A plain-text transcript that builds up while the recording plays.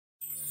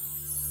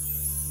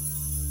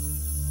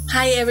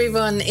Hi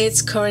everyone,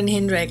 it's Corinne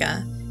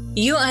Hinderegger.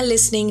 You are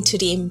listening to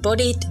the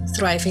Embodied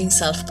Thriving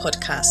Self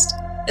podcast,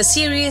 a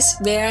series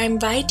where I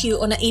invite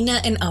you on an inner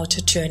and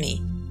outer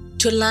journey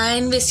to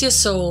align with your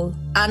soul,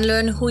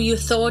 unlearn who you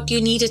thought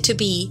you needed to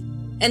be,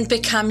 and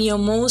become your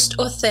most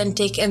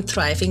authentic and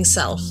thriving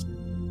self.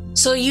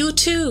 So you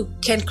too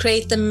can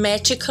create the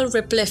magical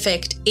ripple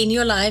effect in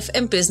your life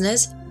and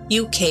business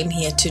you came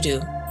here to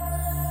do.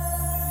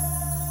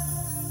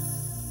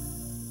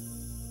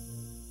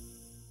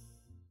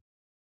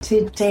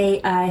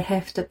 Today I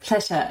have the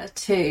pleasure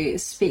to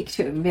speak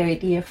to a very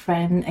dear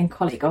friend and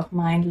colleague of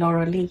mine,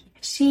 Laura Lee.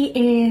 She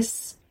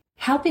is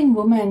helping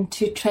women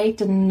to trade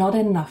the not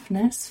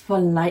enoughness for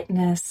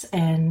lightness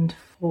and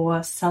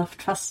for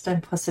self-trust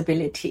and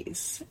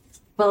possibilities.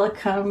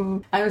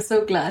 Welcome. I'm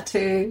so glad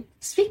to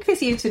speak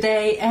with you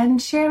today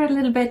and share a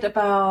little bit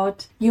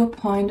about your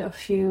point of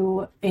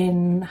view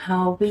in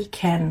how we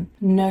can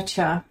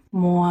nurture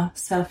more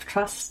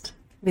self-trust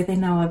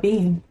within our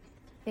being.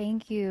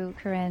 Thank you,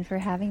 Corinne, for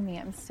having me.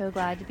 I'm so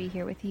glad to be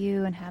here with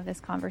you and have this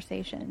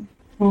conversation.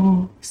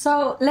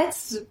 So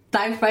let's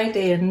dive right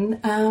in.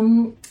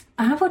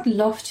 I would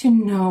love to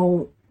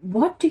know,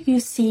 what do you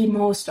see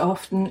most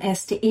often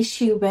as the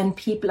issue when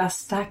people are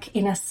stuck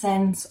in a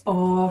sense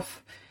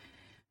of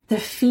the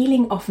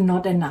feeling of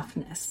not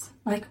enoughness?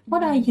 Like,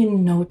 what are you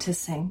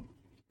noticing?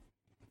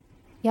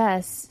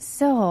 Yes.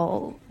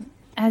 So,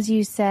 as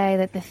you say,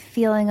 that the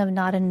feeling of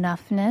not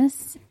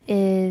enoughness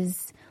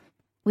is,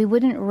 we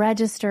wouldn't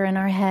register in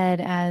our head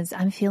as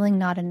I'm feeling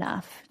not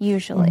enough,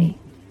 usually,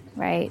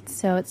 right?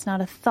 So it's not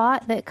a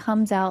thought that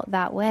comes out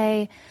that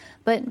way,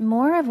 but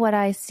more of what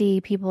I see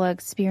people are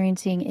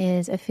experiencing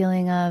is a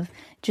feeling of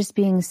just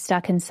being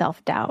stuck in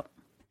self-doubt.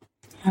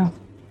 Oh.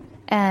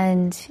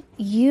 And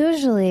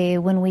usually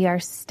when we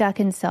are stuck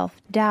in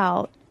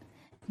self-doubt,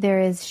 there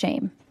is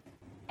shame.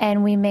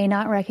 And we may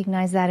not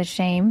recognize that as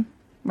shame,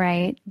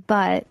 right?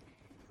 But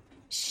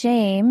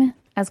shame,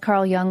 as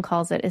Carl Jung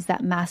calls it, is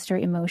that master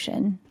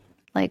emotion,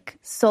 like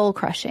soul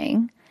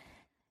crushing.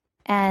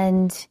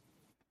 And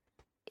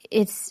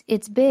it's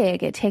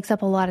big. It takes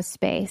up a lot of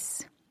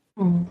space.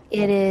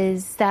 It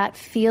is that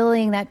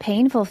feeling, that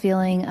painful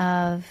feeling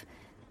of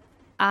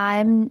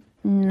I'm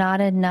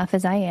not enough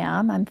as I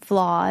am. I'm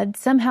flawed.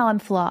 Somehow I'm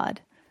flawed.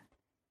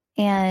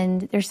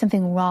 And there's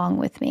something wrong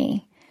with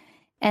me.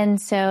 And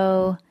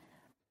so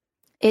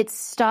it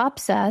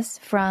stops us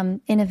from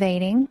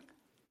innovating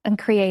and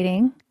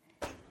creating,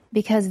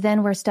 because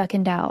then we're stuck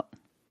in doubt.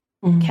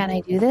 Can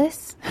I do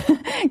this?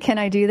 Can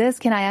I do this?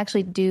 Can I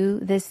actually do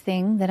this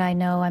thing that I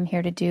know I'm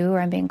here to do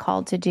or I'm being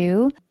called to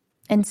do?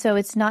 And so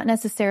it's not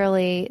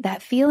necessarily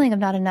that feeling of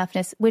not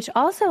enoughness, which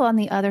also on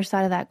the other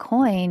side of that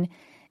coin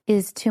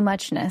is too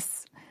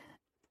muchness.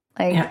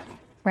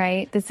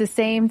 Right? It's the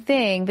same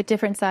thing, but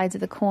different sides of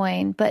the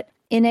coin. But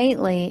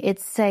innately,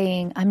 it's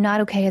saying, I'm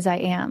not okay as I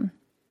am.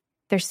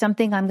 There's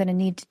something I'm going to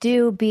need to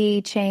do,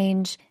 be,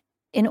 change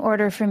in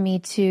order for me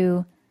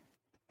to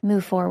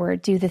move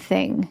forward, do the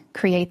thing,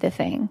 create the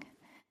thing.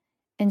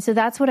 And so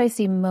that's what I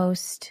see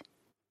most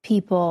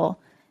people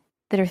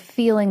that are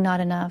feeling not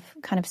enough,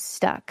 kind of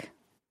stuck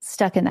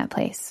in that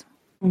place.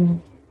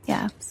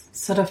 Yeah.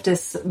 Sort of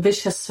this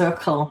vicious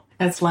circle.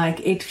 It's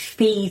like it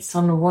feeds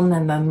on one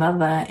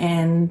another,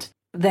 and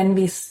then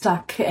we're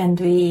stuck and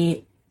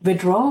we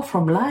withdraw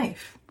from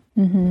life.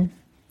 And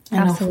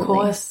Absolutely. of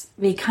course,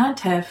 we can't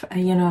have,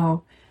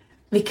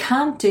 we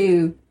can't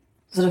do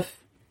sort of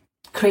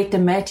create the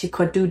magic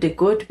or do the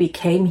good we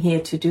came here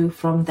to do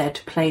from that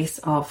place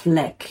of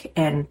lack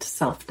and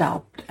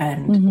self-doubt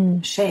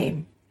and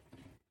shame.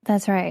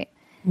 That's right.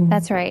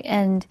 That's right.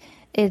 And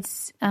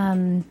it's,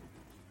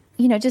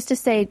 just to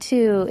say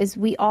too, is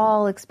we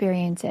all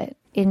experience it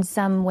in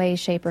some way,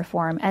 shape, or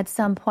form at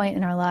some point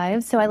in our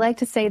lives. So I like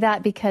to say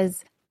that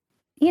because,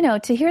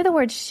 to hear the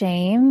word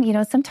shame,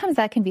 sometimes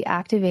that can be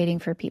activating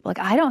for people. Like,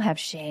 I don't have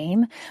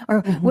shame,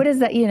 or what is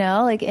that,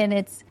 and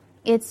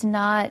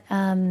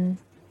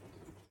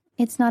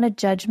it's not a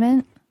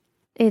judgment.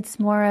 It's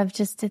more of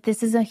just that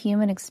this is a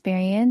human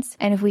experience.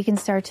 And if we can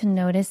start to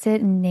notice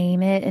it and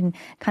name it and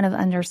kind of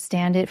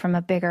understand it from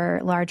a bigger,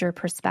 larger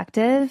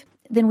perspective,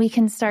 then we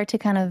can start to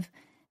kind of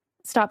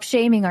stop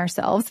shaming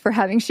ourselves for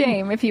having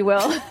shame, if you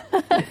will,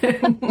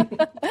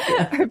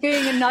 or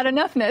being in not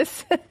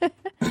enoughness.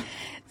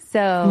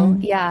 So,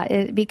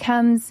 it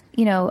becomes,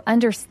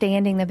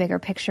 understanding the bigger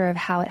picture of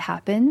how it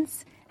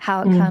happens,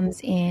 how it comes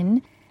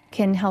in,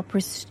 can help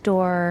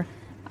restore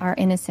our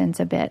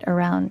innocence a bit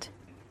around,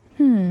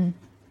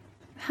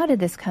 how did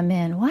this come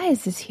in? Why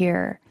is this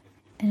here?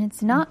 And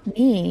it's not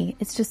me.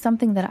 It's just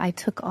something that I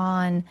took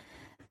on,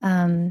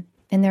 and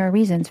there are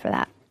reasons for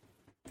that.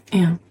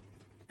 Yeah.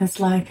 It's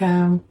like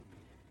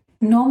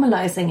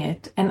normalizing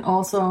it, and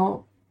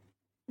also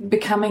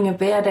becoming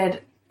aware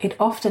that it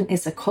often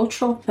is a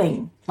cultural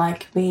thing.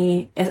 Like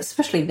we,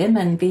 especially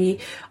women, we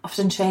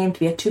often shamed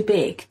we are too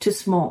big, too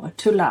small,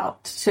 too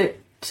loud,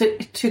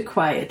 too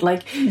quiet.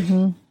 Like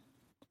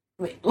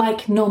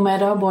no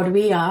matter what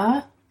we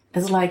are,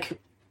 it's like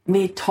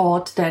we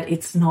taught that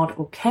it's not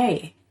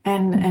okay.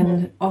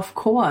 And of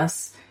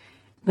course,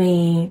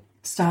 we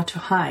start to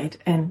hide.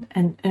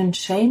 And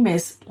shame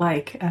is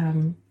like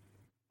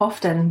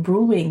often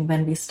brewing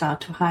when we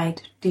start to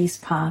hide these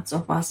parts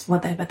of us,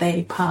 whatever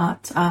they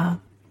parts are.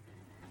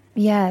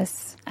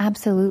 Yes,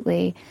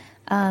 absolutely.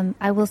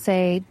 I will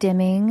say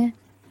dimming,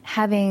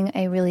 having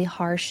a really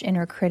harsh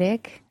inner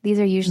critic. These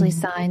are usually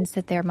signs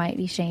that there might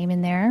be shame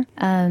in there.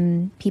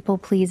 People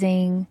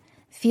pleasing,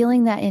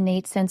 feeling that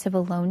innate sense of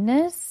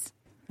aloneness,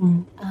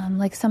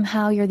 like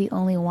somehow you're the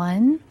only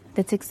one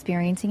that's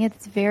experiencing it.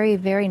 It's very,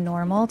 very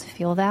normal to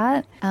feel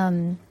that.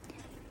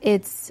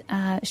 It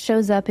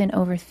shows up in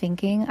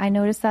overthinking. I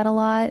notice that a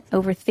lot.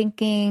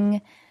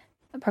 Overthinking,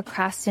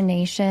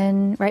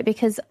 procrastination, right?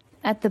 Because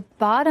at the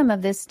bottom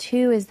of this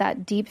too is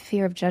that deep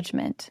fear of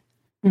judgment.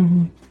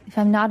 If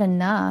I'm not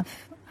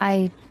enough,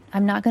 I'm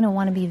not going to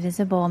want to be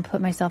visible and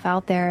put myself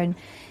out there and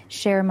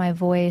share my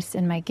voice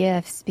and my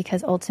gifts,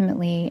 because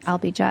ultimately I'll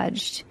be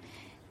judged.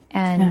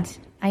 And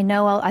I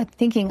know I'm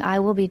thinking I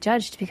will be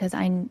judged because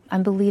I'm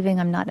believing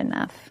I'm not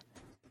enough.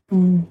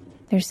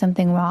 There's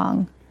something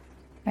wrong,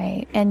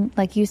 right? And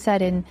like you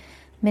said, in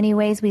many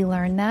ways we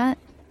learn that.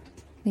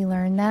 We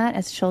learn that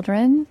as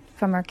children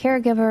from our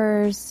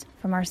caregivers,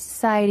 from our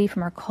society,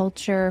 from our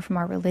culture, from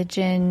our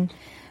religion.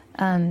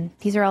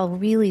 These are all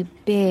really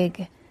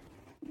big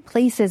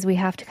places we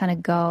have to kind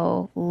of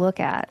go look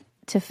at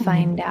to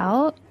find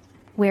out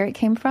where it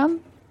came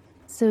from,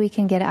 so we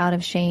can get out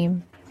of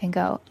shame and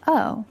go,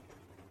 oh,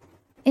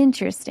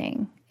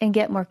 interesting, and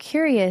get more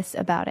curious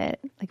about it.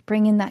 Like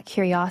bring in that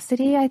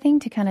curiosity, I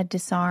think, to kind of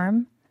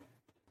disarm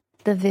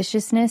the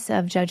viciousness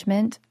of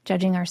judgment,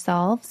 judging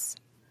ourselves.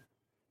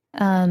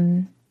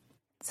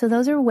 So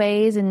those are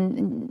ways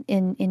in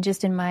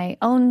just in my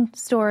own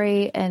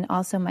story and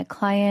also my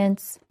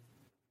clients.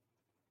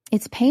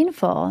 It's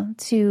painful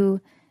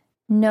to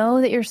know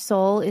that your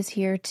soul is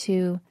here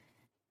to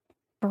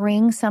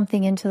bring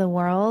something into the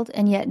world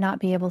and yet not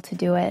be able to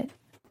do it.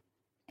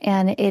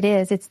 And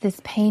it's this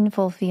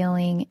painful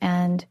feeling.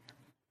 And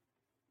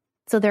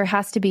so there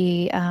has to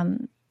be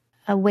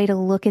a way to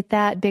look at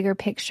that bigger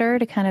picture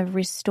to kind of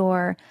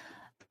restore,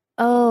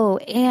 oh,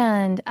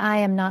 and I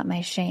am not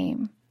my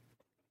shame.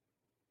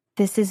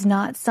 This is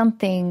not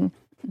something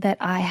that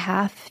I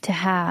have to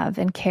have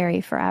and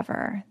carry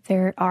forever.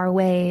 There are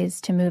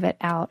ways to move it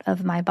out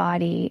of my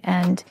body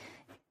and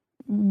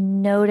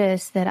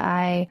notice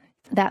that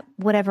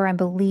whatever I'm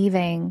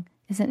believing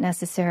isn't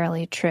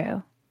necessarily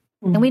true.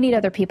 And we need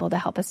other people to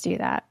help us do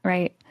that,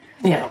 right?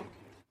 Yeah.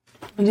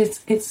 And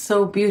it's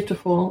so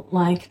beautiful,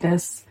 like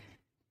this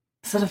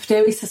sort of,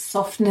 there is a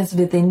softness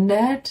within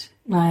that,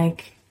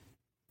 like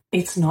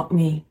it's not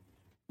me.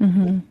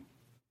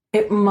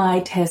 It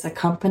might has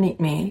accompanied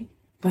me,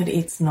 but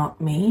it's not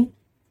me.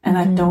 And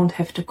I don't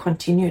have to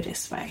continue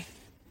this way.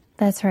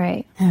 That's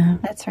right. Yeah.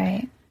 That's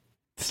right.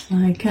 It's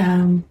like,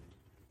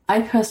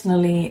 I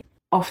personally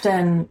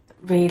often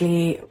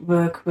really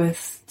work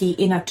with the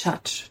inner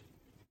judge.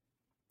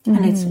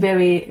 And it's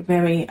very,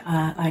 very,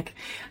 like,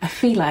 I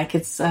feel like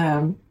it's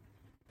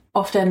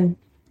often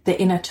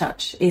the inner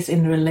judge is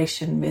in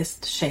relation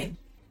with shame.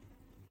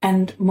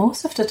 And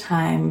most of the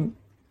time,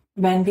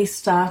 when we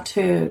start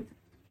to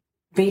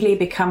really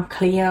become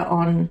clear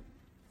on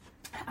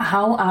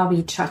how are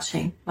we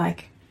judging,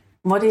 like,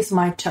 what is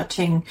my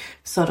judging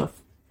sort of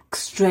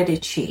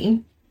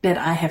strategy that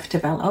I have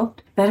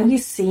developed, then we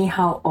see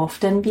how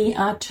often we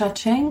are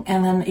judging.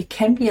 And then it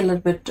can be a little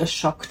bit a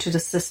shock to the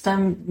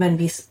system when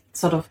we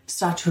sort of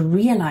start to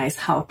realize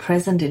how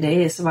present it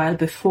is, while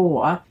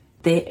before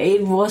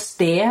it was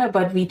there,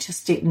 but we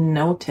just didn't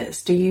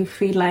notice. Do you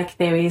feel like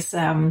there is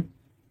a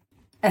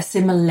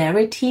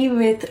similarity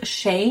with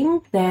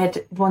shame, that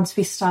once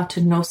we start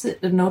to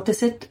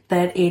notice it,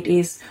 that it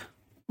is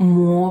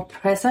more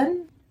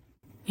present?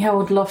 Yeah, I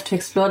would love to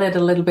explore that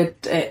a little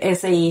bit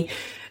as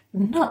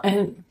not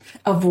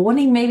a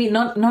warning, maybe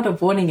not a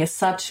warning as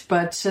such,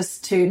 but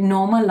just to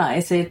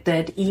normalize it,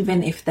 that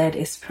even if that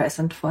is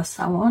present for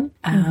someone,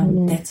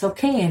 that's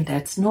okay and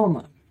that's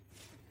normal.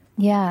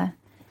 Yeah.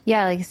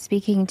 Yeah, like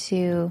speaking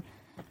to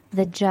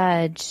the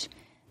judge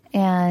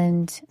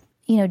and,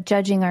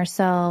 judging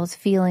ourselves,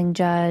 feeling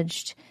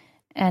judged,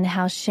 and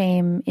how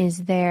shame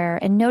is there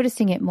and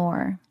noticing it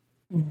more.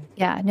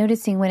 Yeah,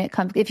 noticing when it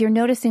comes. If you're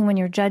noticing when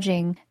you're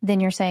judging,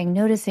 then you're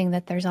noticing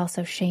that there's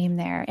also shame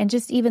there. And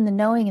just even the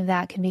knowing of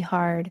that can be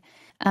hard.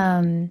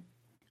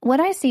 What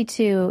I see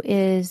too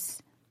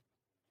is,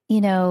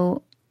 we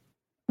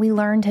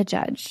learn to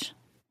judge.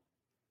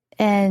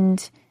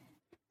 And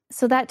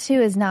so that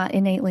too is not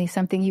innately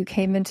something you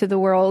came into the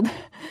world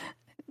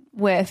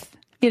with.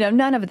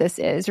 None of this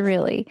is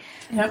really.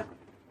 Yep.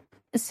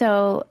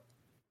 So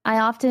I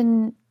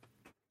often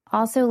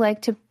also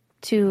like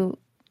to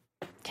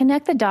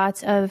connect the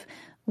dots of,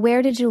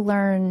 where did you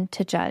learn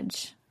to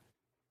judge?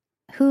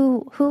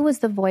 Who was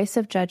the voice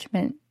of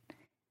judgment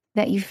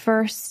that you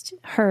first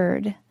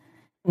heard?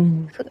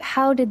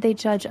 How did they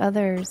judge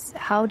others?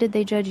 How did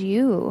they judge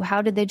you?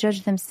 How did they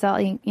judge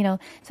themselves?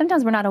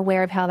 Sometimes we're not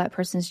aware of how that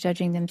person's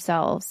judging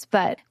themselves,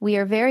 but we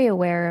are very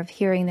aware of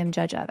hearing them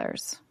judge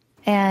others.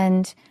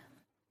 And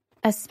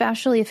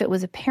especially if it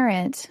was a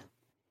parent,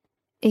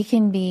 it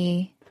can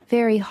be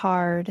very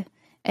hard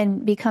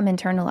and become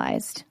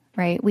internalized,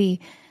 right?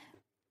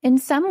 In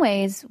some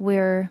ways,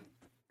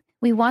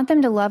 we want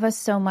them to love us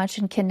so much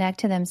and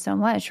connect to them so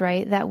much,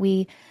 right? That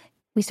we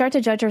start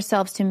to judge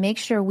ourselves to make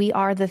sure we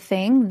are the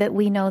thing that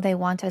we know they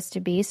want us to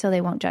be, so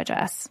they won't judge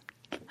us.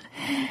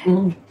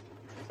 And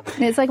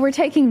it's like we're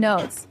taking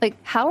notes. Like,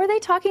 how are they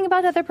talking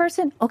about the other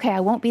person? Okay, I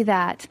won't be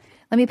that.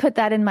 Let me put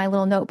that in my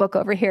little notebook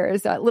over here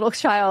as that little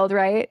child,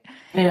 right?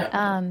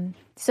 Yeah.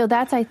 So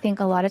that's, I think,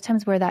 a lot of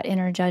times where that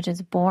inner judge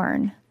is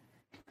born,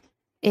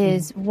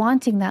 is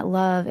wanting that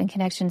love and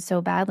connection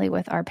so badly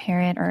with our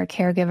parent or a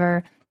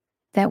caregiver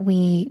that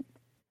we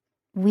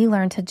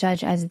learn to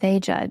judge as they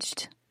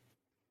judged.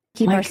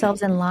 Keep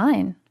ourselves in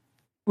line.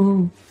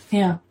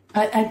 Yeah,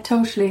 I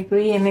totally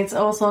agree. And it's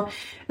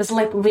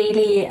like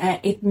really,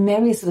 it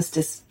marries with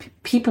this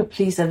people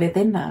pleaser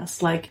within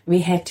us. Like we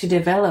had to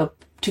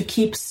develop to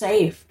keep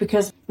safe,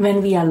 because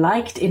when we are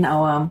liked in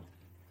our,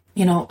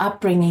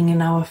 upbringing,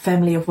 in our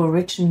family of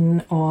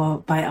origin or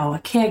by our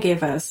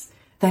caregivers,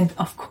 then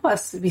of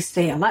course we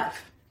stay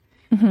alive.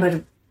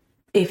 But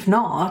if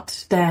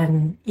not,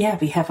 then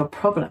we have a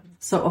problem.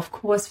 So of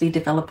course we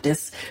develop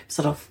this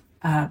sort of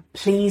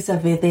pleaser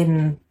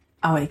within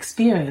our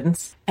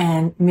experience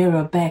and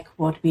mirror back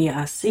what we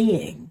are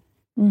seeing.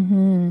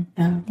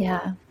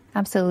 Yeah,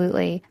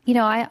 absolutely.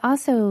 I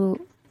also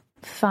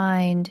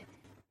find,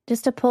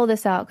 just to pull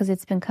this out, because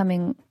it's been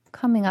coming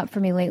up for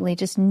me lately,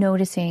 just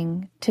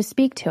noticing to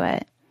speak to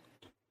it,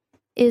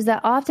 is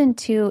that often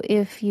too,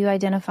 if you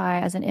identify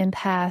as an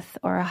empath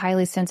or a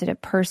highly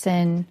sensitive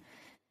person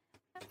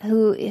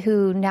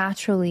who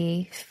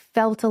naturally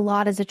felt a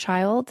lot as a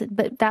child,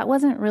 but that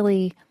wasn't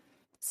really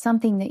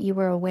something that you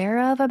were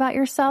aware of about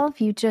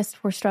yourself, you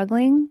just were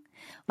struggling,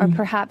 or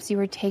perhaps you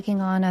were taking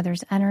on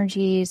others'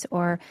 energies,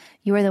 or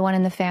you were the one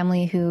in the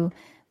family who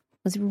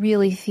was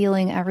really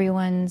feeling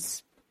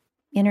everyone's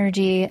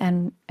energy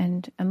and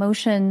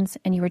emotions,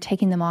 and you were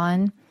taking them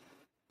on.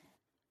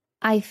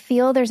 I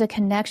feel there's a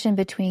connection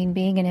between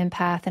being an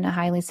empath and a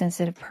highly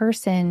sensitive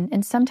person,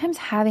 and sometimes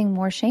having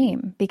more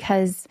shame,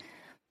 because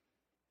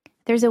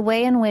there's a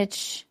way in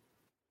which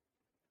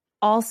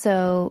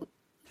also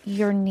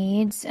your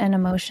needs and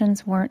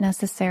emotions weren't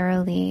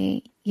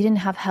necessarily, you didn't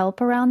have help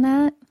around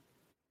that.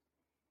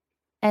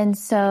 And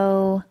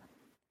so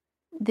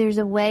there's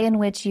a way in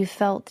which you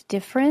felt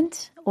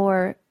different,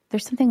 or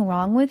there's something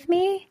wrong with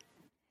me.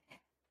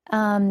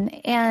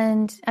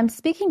 And I'm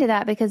speaking to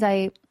that because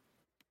I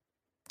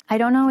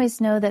don't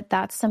always know that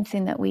that's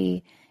something that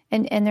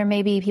and there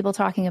may be people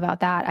talking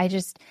about that. I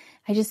just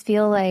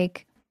feel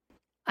like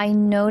I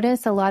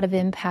notice a lot of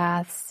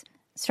empaths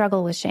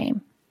struggle with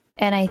shame.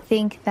 And I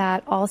think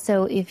that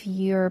also, if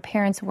your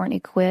parents weren't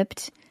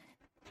equipped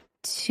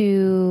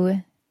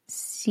to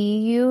see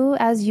you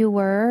as you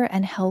were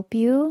and help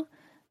you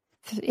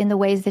in the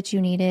ways that you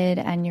needed,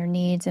 and your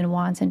needs and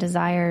wants and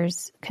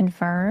desires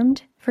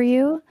confirmed for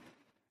you,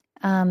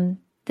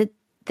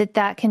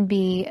 that can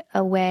be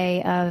a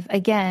way of,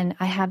 again,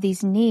 I have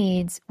these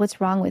needs. What's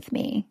wrong with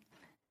me?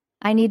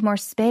 I need more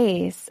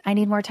space. I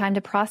need more time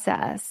to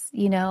process.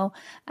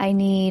 I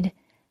need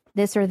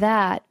this or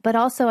that. But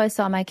also I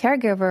saw my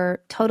caregiver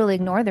totally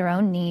ignore their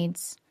own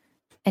needs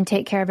and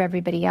take care of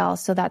everybody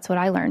else. So that's what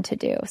I learned to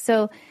do.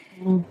 So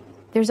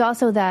there's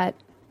also that,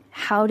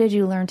 how did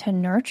you learn to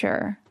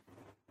nurture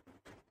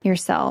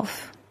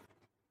yourself?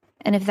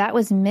 And if that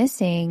was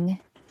missing,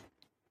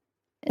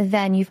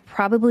 then you've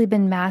probably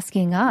been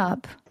masking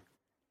up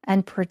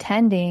and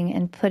pretending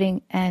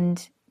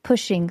and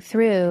pushing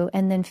through,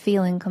 and then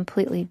feeling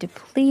completely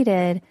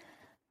depleted.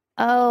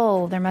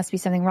 Oh, there must be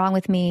something wrong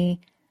with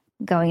me,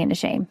 going into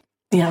shame.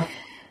 Yeah.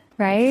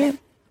 Right?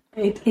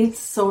 It's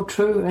so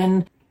true.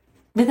 And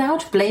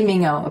without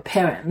blaming our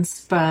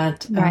parents,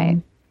 but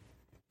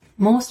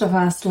most of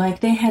us,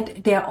 they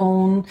had their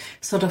own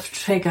sort of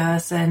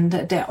triggers and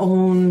their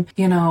own,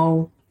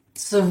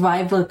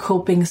 survival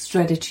coping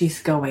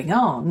strategies going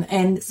on.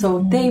 And so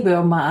they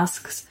wear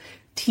masks,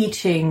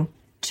 teaching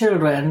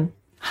children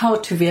how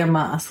to wear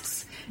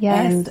masks.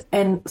 Yes.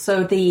 And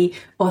so the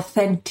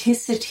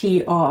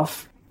authenticity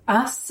of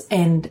us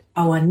and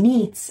our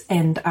needs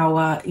and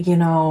our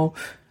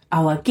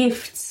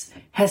gifts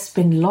has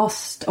been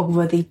lost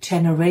over the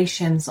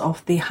generations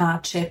of the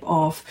hardship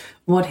of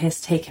what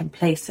has taken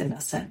place, in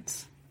a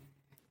sense.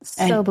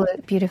 So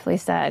beautifully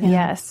said.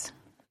 Yes.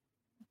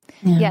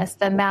 Yeah. Yes,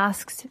 the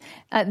masks,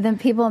 the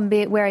people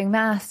wearing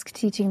masks,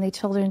 teaching the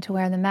children to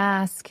wear the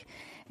mask.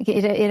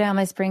 It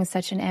almost brings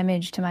such an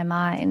image to my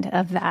mind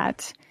of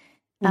that.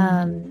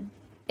 In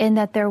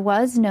that there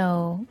was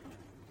no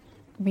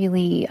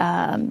really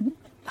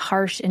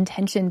harsh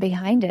intention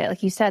behind it.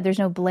 Like you said, there's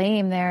no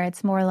blame there.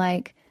 It's more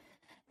like,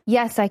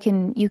 yes,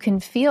 you can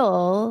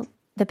feel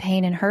the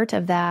pain and hurt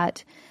of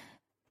that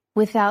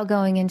without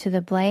going into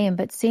the blame,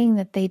 but seeing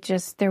that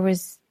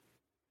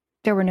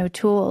there were no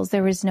tools,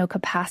 there was no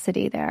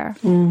capacity there.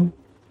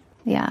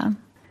 Yeah.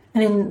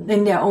 And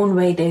in their own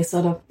way, they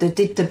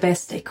did the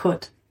best they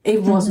could.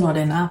 It was not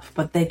enough,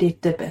 but they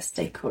did the best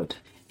they could.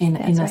 in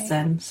a right.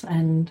 sense.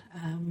 And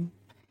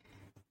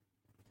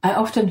I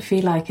often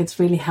feel like it's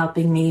really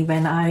helping me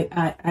when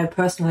I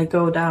personally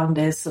go down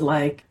this,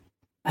 like,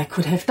 I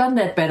could have done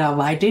that better.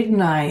 Why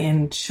didn't I?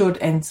 And should.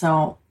 And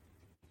so,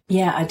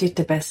 yeah, I did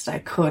the best I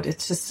could.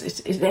 It's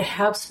just, it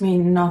helps me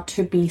not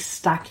to be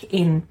stuck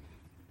in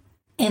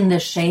the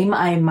shame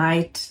I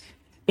might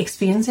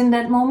experience in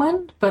that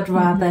moment, but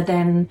rather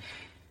than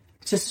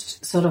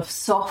just sort of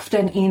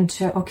soften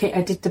into, okay,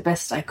 I did the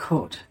best I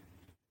could.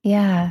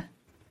 Yeah.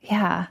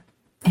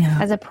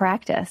 As a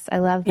practice. I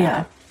love that.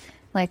 Yeah.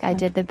 Like, I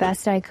did the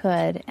best I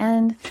could.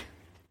 And,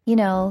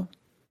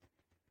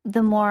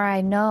 the more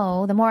I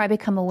know, the more I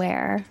become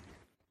aware,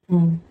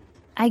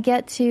 I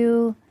get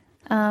to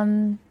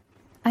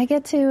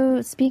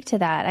speak to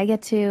that. I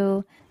get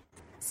to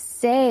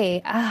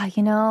say,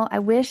 I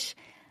wish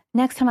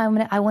next time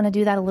I want to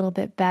do that a little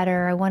bit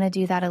better. I want to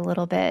do that a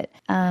little bit,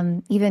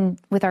 even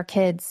with our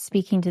kids,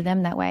 speaking to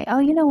them that way. Oh,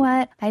 you know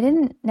what? I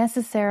didn't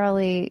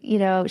necessarily,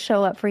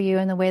 show up for you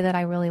in the way that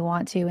I really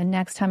want to. And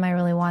next time I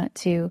really want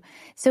to.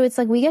 So it's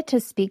like we get to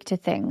speak to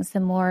things the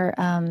more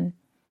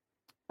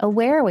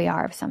aware we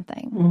are of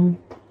something.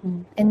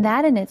 And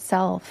that in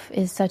itself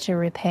is such a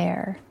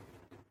repair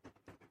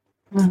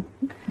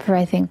for,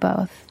 I think,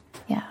 both.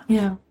 Yeah.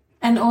 Yeah.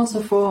 And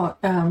also for,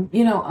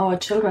 our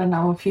children,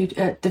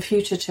 the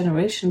future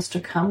generations to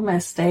come,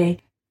 as they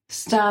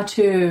start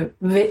to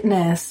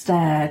witness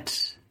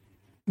that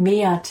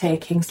we are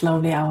taking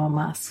slowly our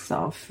masks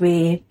off.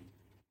 We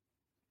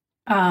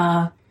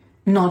are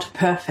not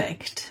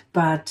perfect,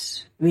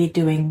 but we're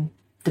doing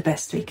the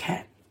best we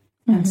can.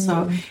 And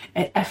so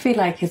I feel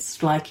like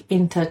it's like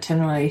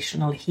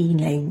intergenerational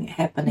healing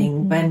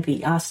happening when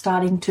we are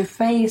starting to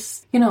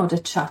face,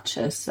 the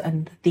judges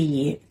and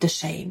the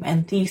shame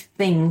and these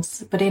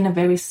things, but in a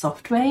very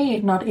soft way,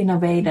 not in a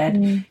way that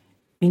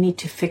we need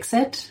to fix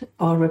it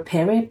or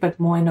repair it, but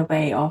more in a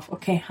way of,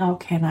 okay, how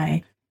can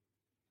I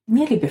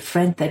really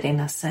befriend that in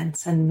a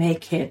sense and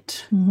make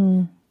it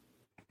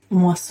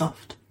more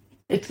soft?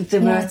 The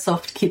word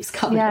soft keeps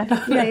coming.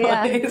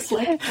 Yeah. It's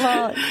like...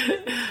 Well,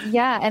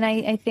 yeah. And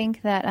I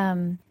think that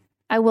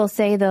I will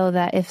say, though,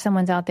 that if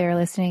someone's out there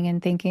listening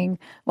and thinking,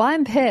 well,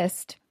 I'm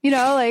pissed,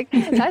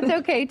 that's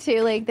okay,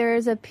 too. Like, there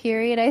is a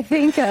period, I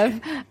think,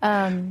 of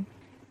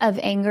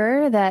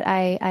anger that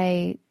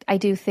I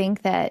do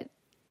think that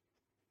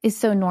is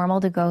so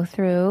normal to go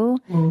through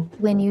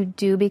when you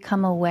do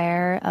become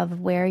aware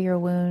of where your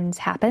wounds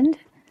happened.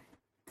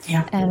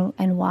 Yeah.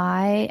 And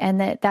why,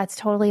 and that's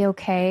totally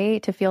okay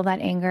to feel that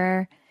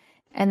anger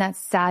and that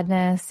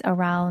sadness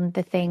around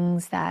the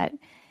things that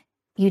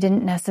you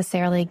didn't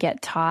necessarily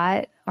get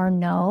taught or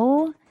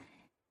know.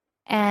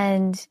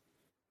 And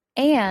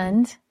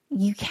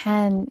you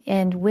can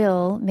and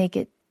will make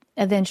it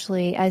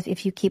eventually, as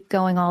if you keep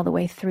going all the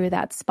way through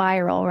that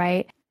spiral,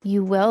 right?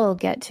 You will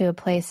get to a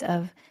place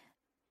of,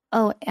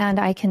 oh, and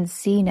I can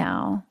see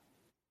now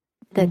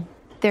that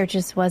there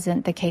just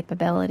wasn't the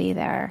capability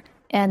there.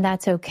 And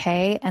that's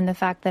okay. And the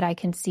fact that I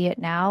can see it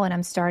now and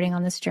I'm starting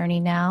on this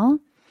journey now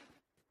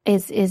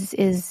is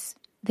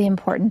the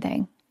important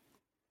thing.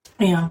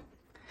 Yeah.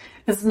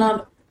 It's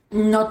not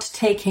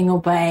taking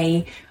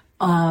away,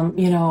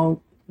 the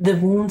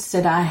wounds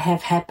that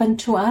have happened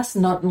to us,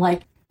 not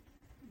like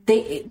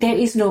there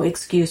is no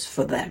excuse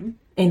for them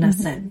in a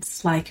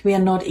sense. Like, we are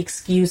not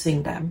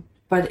excusing them,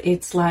 but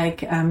it's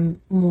like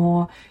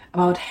more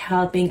about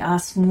helping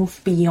us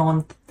move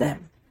beyond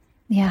them.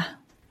 Yeah.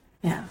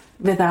 Yeah,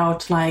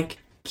 without like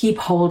keep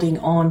holding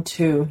on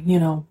to,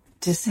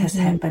 this has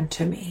happened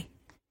to me.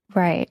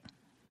 Right.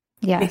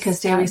 Yes.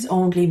 Because there is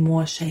only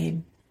more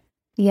shame.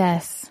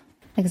 Yes,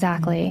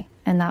 exactly.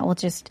 And that will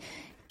just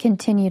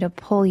continue to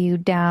pull you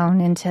down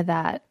into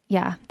that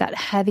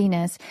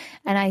heaviness.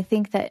 And I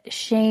think that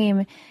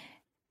shame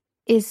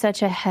is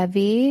such a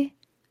heavy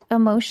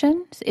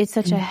emotion. It's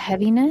such a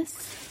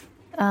heaviness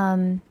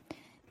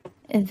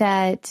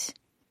that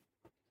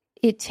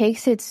it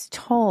takes its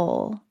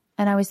toll.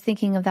 And I was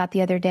thinking of that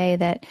the other day,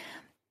 that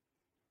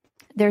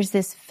there's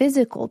this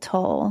physical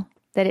toll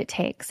that it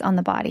takes on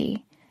the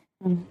body.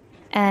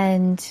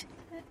 And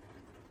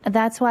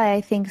that's why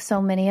I think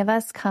so many of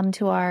us come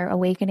to our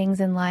awakenings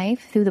in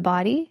life through the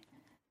body,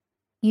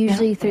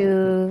 usually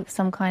through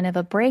some kind of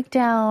a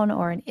breakdown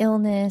or an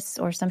illness,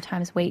 or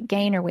sometimes weight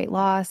gain or weight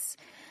loss,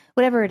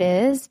 whatever it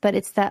is. But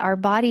it's that our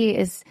body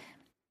is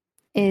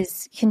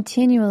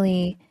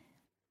continually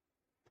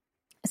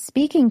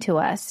speaking to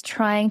us,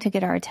 trying to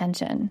get our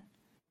attention,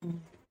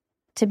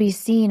 to be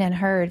seen and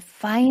heard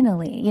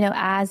finally,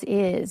 as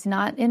is,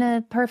 not in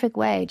a perfect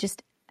way,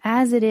 just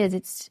as it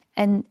is.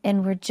 And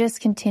we're just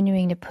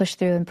continuing to push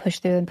through and push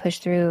through and push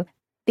through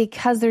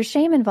because there's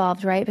shame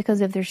involved, right?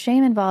 Because if there's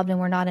shame involved and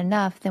we're not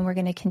enough, then we're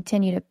going to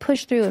continue to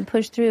push through and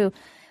push through,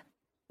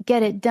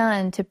 get it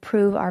done to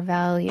prove our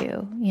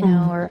value,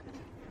 or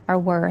our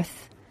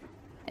worth.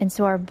 And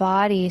so our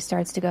body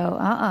starts to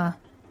go,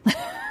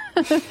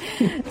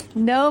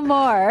 no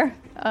more.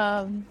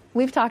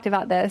 We've talked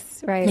about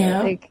this, right?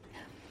 Yeah.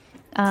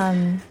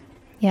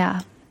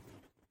 Yeah.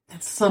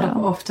 It's sort of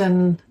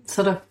often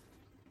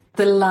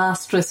the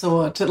last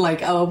resort.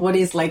 Like our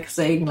body's like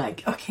saying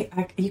like, okay,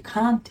 you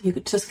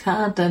just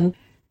can't. And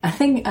I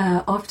think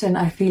often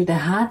I feel the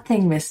hard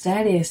thing with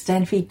that is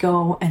then we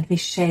go and we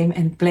shame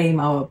and blame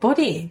our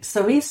body.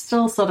 So we're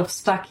still sort of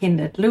stuck in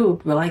that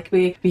loop.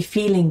 We're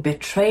feeling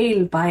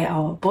betrayed by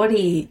our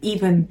body,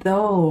 even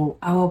though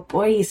our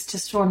bodies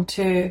just want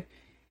to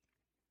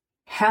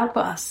help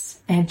us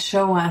and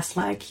show us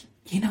like,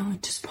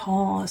 just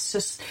pause,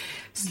 just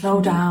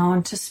slow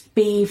down, just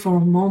be for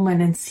a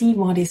moment and see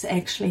what is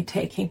actually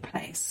taking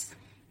place.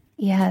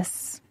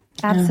 Yes,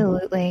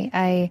 absolutely.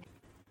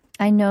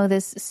 I know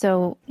this.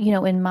 So,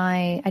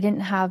 my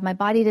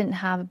body didn't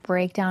have a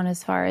breakdown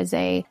as far as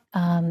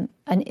an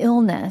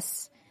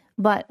illness,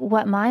 but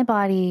what my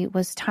body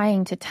was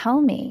trying to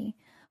tell me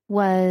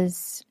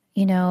was,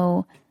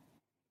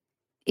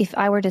 if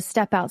I were to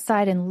step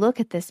outside and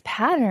look at this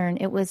pattern,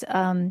 it was,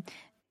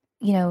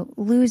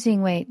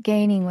 losing weight,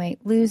 gaining weight,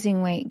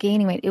 losing weight,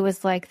 gaining weight. It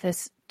was like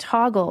this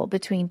toggle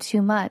between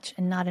too much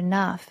and not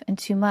enough and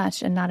too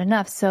much and not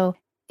enough. So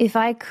if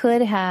I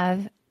could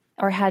have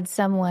or had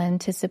someone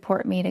to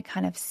support me to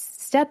kind of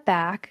step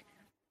back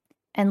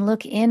and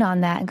look in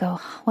on that and go,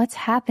 what's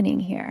happening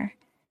here?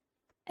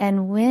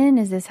 And when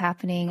is this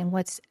happening? And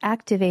what's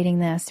activating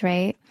this,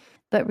 right?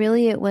 But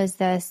really it was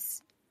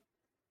this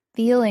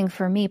feeling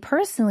for me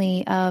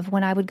personally of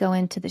when I would go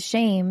into the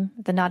shame,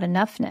 the not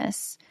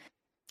enoughness,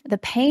 the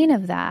pain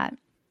of that.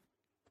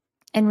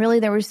 And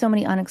really there were so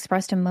many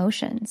unexpressed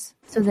emotions.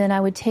 So then I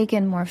would take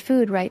in more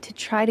food, right? To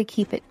try to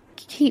keep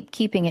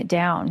keeping it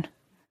down.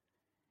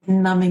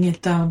 Numbing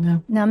it down. Yeah.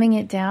 Numbing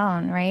it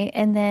down, right?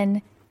 And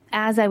then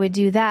as I would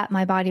do that,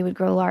 my body would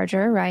grow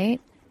larger, right?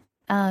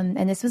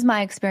 And this was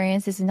my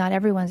experience. This is not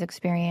everyone's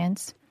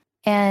experience.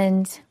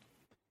 And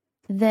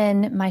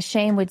then my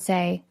shame would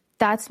say,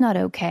 that's not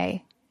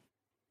okay.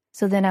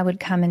 So then I would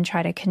come and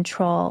try to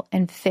control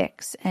and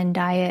fix and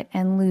diet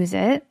and lose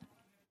it.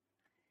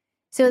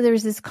 So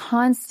there's this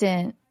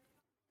constant,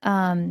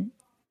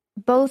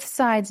 both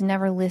sides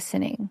never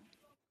listening.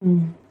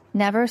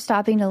 Never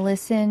stopping to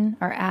listen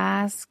or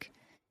ask.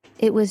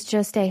 It was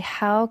just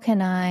how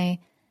can I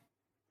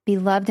be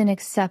loved and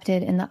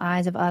accepted in the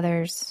eyes of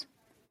others?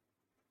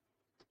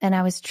 And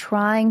I was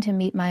trying to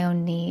meet my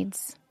own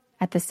needs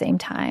at the same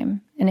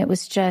time. And it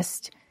was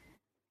just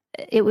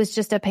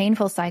a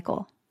painful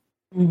cycle.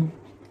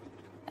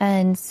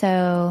 And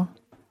so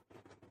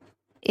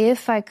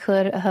if I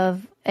could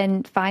have,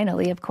 and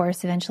finally, of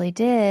course, eventually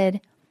did,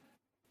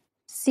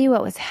 see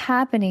what was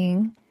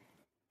happening,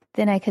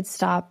 then I could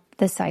stop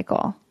the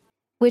cycle,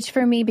 which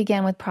for me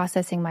began with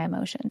processing my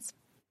emotions.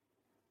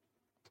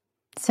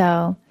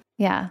 So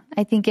yeah,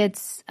 I think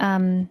it's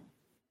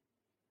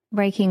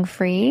breaking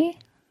free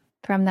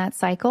from that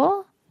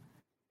cycle.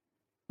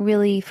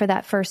 Really, for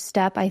that first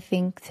step, I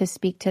think to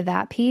speak to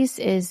that piece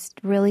is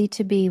really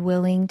to be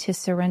willing to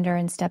surrender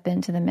and step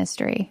into the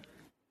mystery.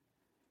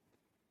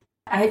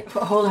 I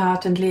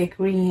wholeheartedly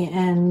agree.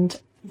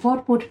 And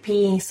what would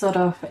be sort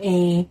of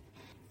a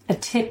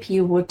tip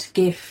you would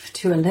give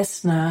to a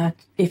listener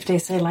if they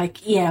say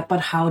like, yeah, but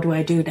how do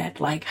I do that?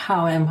 Like,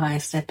 how am I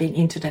stepping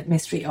into that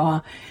mystery?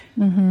 Or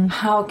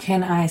how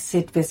can I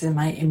sit within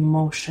my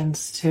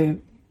emotions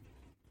to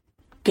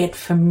get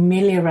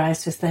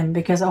familiarized with them?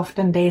 Because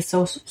often they're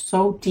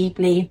so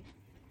deeply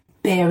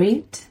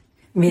buried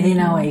within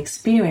our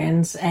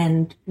experience,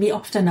 and we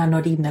often are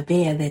not even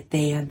aware that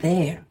they are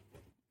there.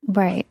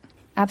 Right.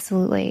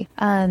 Absolutely.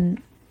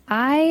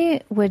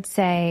 I would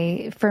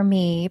say for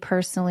me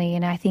personally,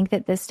 and I think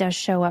that this does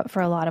show up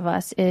for a lot of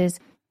us, is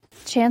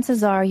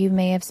chances are you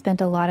may have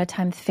spent a lot of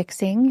time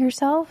fixing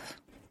yourself.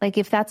 Like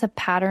if that's a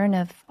pattern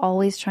of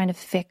always trying to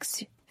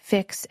fix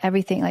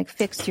everything, like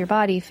fix your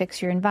body,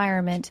 fix your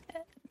environment,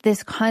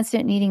 this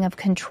constant needing of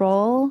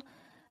control,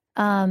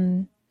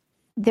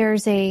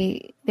 there's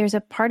a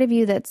part of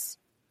you there's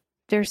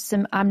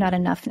some I'm not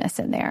enoughness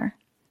in there.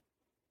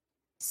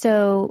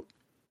 So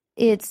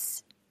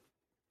it's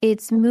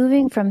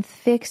moving from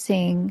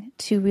fixing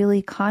to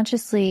really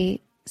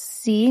consciously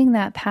seeing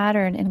that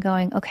pattern and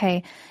going,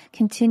 okay,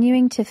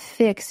 continuing to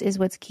fix is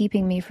what's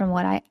keeping me from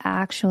what I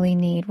actually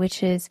need,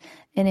 which is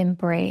an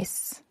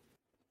embrace.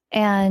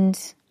 And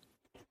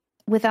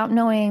without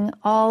knowing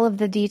all of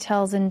the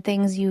details and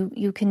things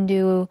you can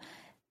do,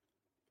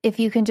 if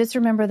you can just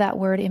remember that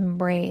word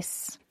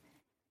embrace,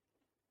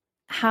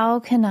 how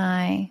can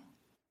I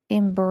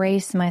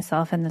embrace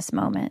myself in this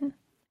moment?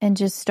 And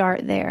just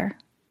start there.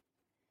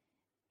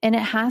 And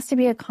it has to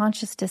be a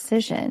conscious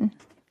decision,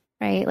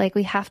 right? Like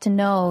we have to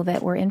know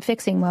that we're in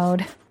fixing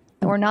mode,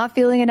 that we're not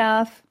feeling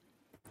enough,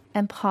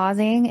 and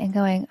pausing and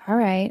going, all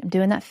right, I'm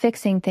doing that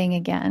fixing thing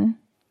again.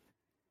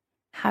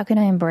 How can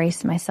I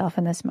embrace myself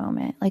in this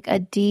moment? Like a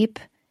deep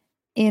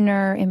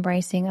inner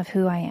embracing of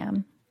who I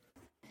am.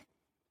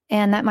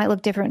 And that might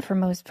look different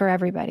for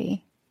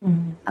everybody.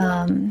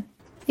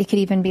 It could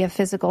even be a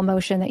physical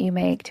motion that you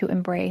make to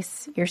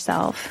embrace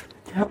yourself.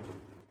 Yep.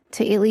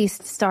 To at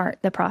least start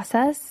the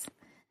process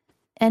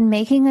and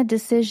making a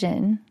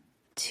decision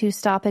to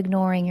stop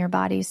ignoring your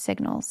body's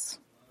signals.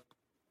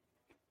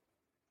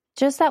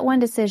 just that one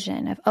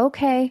decision of,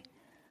 okay,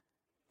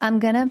 I'm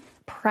going to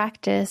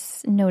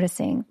practice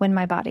noticing when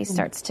my body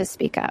starts to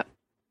speak up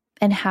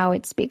and how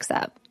it speaks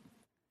up,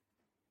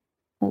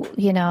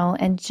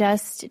 and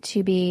just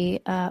to be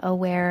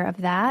aware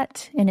of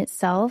that in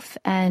itself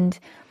and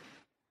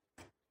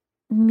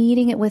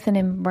meeting it with an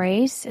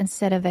embrace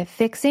instead of a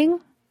fixing,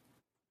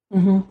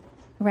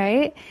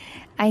 right?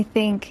 I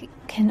think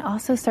can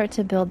also start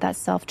to build that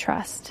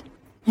self-trust.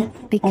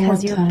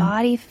 Because your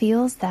body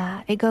feels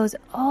that. It goes,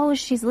 oh,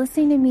 she's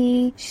listening to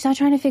me. She's not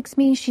trying to fix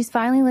me. She's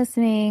finally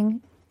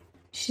listening.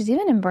 She's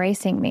even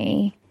embracing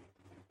me.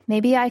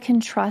 Maybe I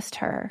can trust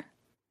her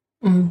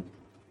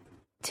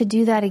to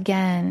do that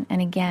again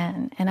and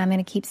again. And I'm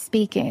going to keep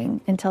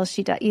speaking until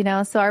she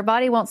does, so our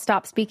body won't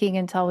stop speaking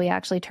until we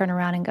actually turn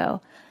around and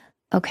go,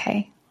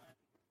 okay,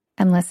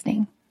 I'm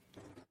listening.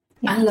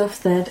 Yeah. I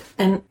love that.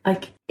 And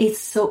it's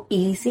so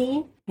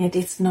easy. And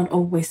it's not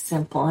always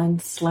simple, and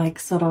it's like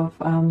sort of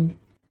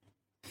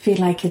feel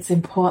like it's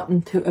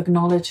important to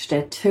acknowledge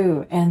that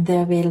too. And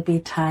there will be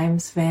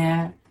times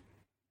where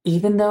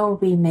even though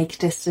we make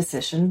this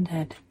decision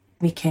that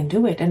we can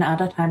do it, and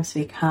other times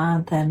we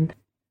can't, and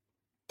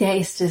there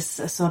is this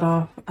sort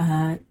of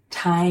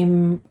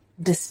time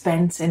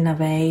dispense in a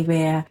way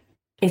where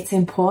it's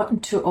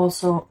important to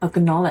also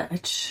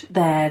acknowledge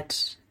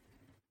that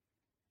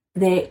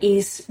there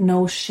is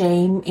no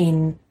shame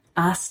in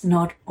us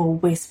not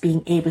always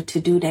being able to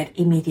do that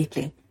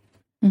immediately.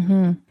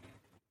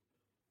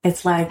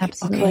 It's like,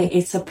 absolutely. Okay,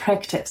 it's a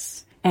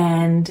practice.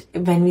 And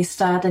when we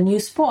start a new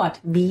sport,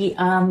 we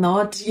are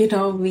not,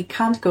 we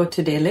can't go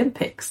to the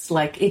Olympics.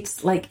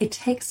 It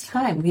takes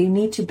time. We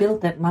need to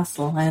build that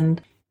muscle.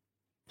 And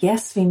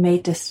yes, we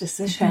made this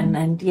decision.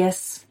 And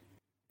yes,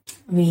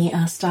 we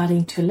are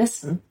starting to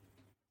listen.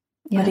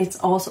 Yeah. But it's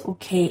also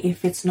okay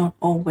if it's not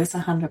always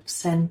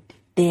 100%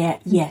 there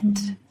yet.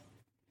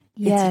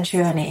 Yes. It's a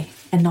journey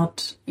and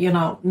not,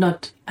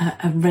 not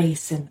a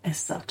race as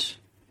such.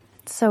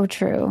 So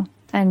true.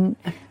 And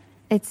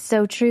it's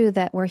so true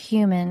that we're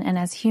human, and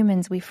as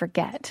humans, we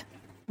forget.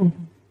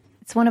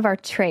 It's one of our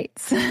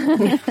traits.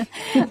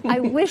 I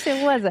wish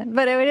it wasn't,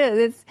 but it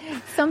is.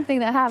 It's something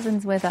that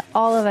happens with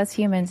all of us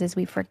humans is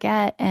we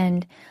forget.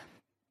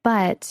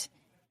 But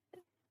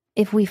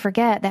if we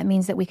forget, that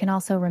means that we can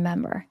also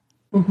remember.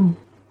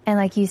 And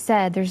like you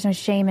said, there's no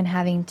shame in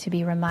having to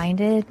be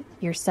reminded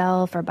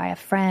yourself or by a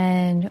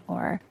friend,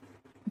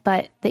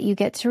 but that you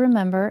get to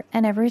remember.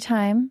 And every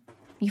time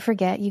you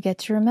forget, you get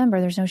to remember.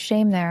 There's no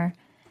shame there.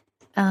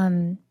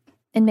 And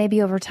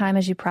maybe over time,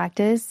 as you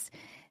practice,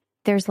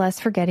 there's less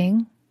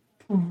forgetting.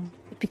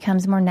 It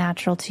becomes more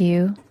natural to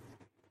you.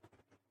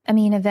 I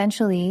mean,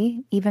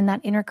 eventually, even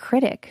that inner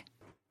critic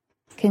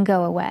can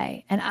go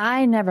away. And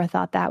I never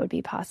thought that would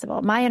be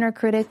possible. My inner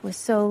critic was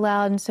so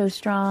loud and so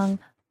strong.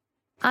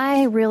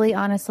 I really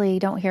honestly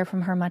don't hear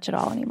from her much at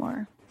all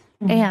anymore.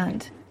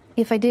 And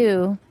if I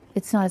do,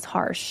 it's not as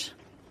harsh.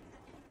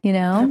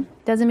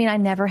 Doesn't mean I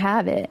never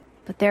have it.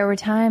 But there were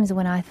times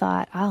when I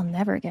thought, I'll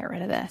never get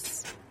rid of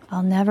this.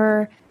 I'll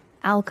never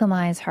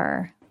alchemize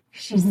her.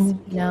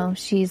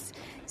 She's,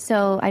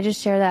 so I just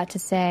share that to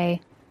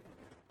say,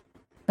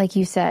 like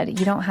you said,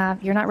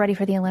 you're not ready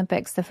for the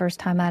Olympics the first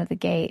time out of the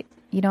gate.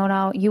 You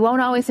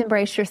won't always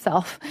embrace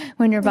yourself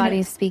when your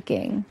body's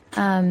speaking.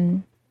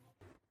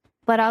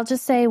 But I'll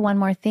just say one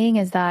more thing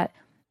is that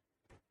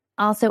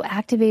also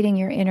activating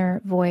your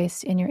inner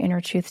voice and your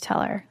inner truth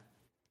teller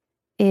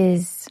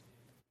is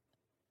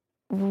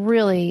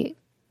really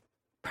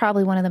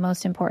probably one of the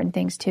most important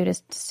things too, to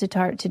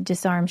start to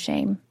disarm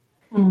shame,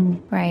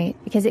 right?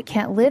 Because it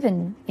can't live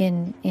in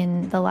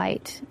the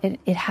light.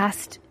 It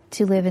has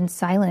to live in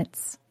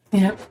silence.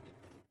 Yep.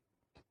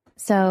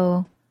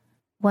 So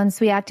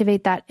once we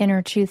activate that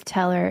inner truth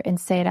teller and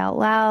say it out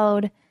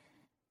loud,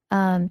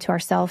 to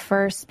ourselves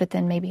first, but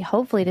then maybe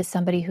hopefully to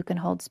somebody who can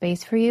hold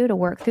space for you to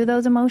work through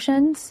those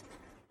emotions.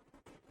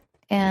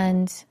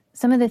 And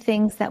some of the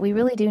things that we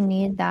really do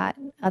need that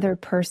other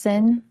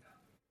person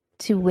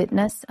to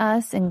witness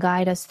us and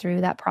guide us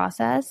through that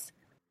process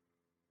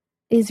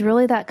is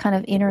really that kind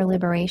of inner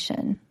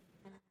liberation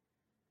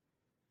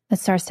that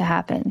starts to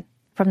happen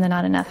from the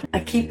not enough. I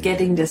keep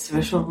getting this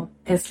visual.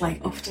 It's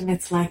like often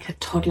it's like a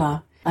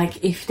toddler.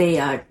 Like if they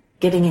are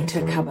getting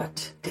into a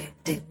cupboard,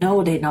 they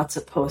know they're not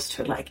supposed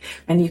to. Like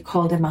when you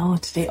call them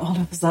out, they all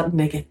of a sudden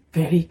they get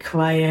very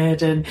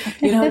quiet and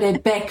they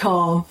back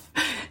off.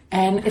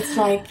 And it's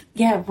like,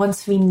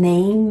 once we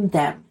name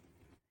them,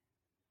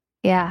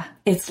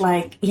 it's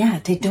like,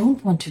 they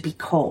don't want to be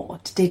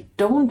caught. They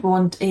don't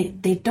want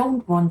it. They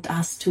don't want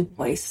us to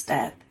voice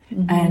that.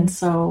 And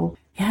so,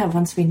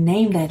 once we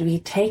name that, we're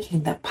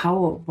taking the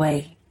power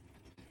away.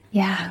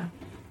 Yeah.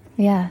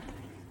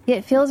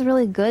 It feels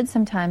really good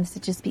sometimes to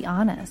just be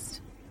honest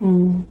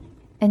and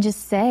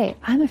just say,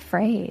 I'm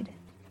afraid.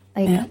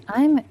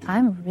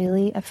 I'm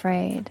really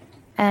afraid,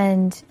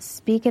 and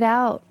speak it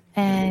out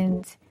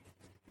and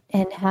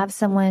have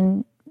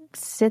someone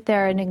sit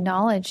there and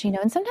acknowledge,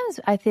 and sometimes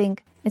I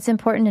think it's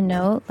important to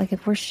note, like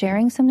if we're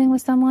sharing something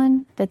with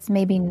someone that's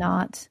maybe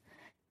not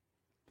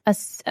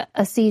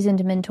a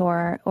seasoned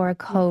mentor or a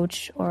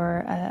coach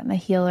or a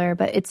healer,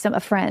 but it's a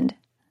friend.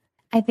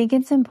 I think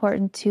it's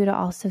important too to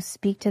also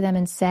speak to them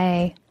and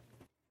say,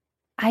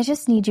 I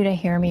just need you to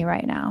hear me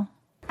right now.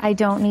 I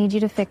don't need you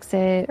to fix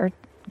it or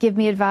give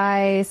me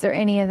advice or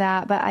any of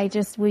that, but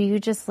will you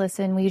just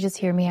listen? Will you just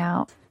hear me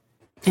out?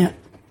 Yeah.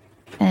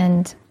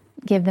 And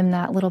give them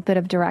that little bit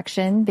of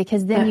direction,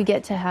 because then you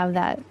get to have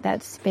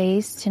that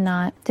space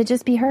to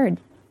just be heard.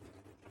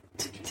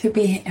 To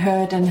be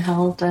heard and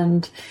held,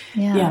 and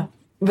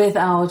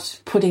without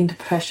putting the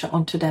pressure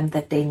onto them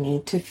that they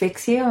need to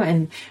fix you,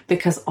 and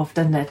because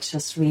often that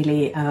just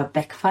really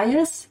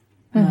backfires.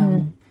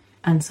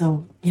 And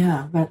so,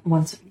 but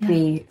once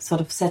we sort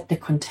of set the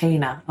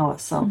container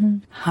ourselves,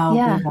 how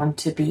we want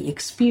to be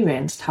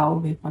experienced, how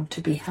we want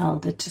to be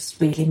held, it just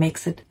really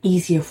makes it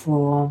easier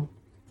for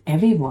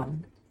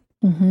everyone.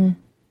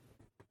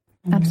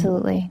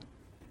 Absolutely.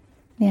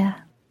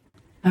 Yeah.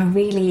 I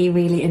really,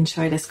 really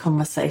enjoy this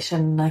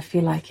conversation. I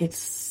feel like it's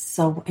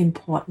so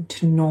important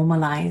to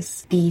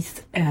normalize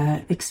these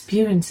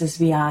experiences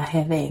we are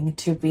having,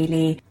 to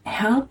really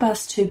help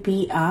us to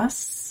be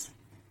us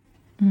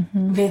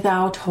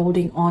without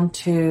holding on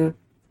to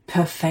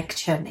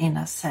perfection, in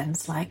a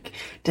sense, like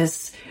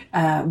this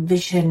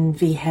vision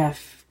we have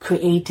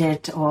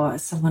created or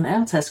someone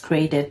else has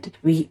created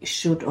we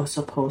should or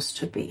supposed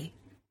to be.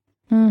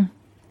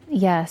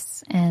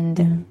 Yes,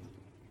 and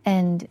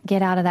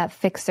get out of that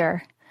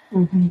fixer.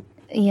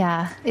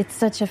 Yeah, it's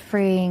such a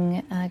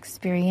freeing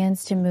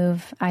experience to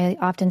move, I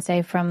often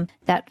say, from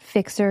that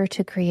fixer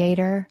to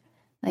creator.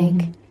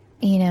 Like,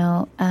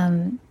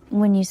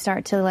 when you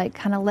start to like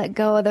kind of let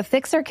go of the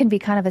fixer, can be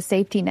kind of a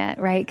safety net,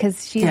 right?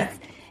 Because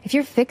if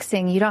you're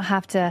fixing, you don't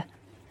have to,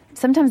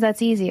 sometimes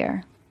that's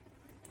easier.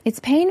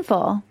 It's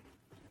painful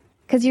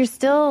because you're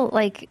still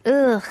like,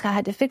 ugh, I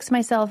had to fix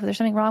myself. There's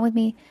something wrong with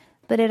me.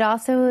 But it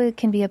also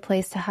can be a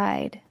place to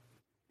hide.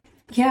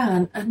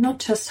 Yeah, and not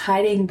just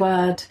hiding,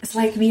 but it's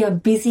like we are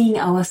busying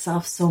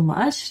ourselves so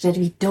much that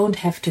we don't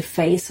have to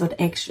face what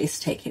actually is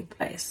taking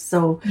place.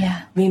 So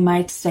we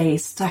might stay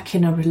stuck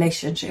in a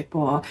relationship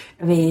or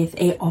with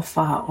a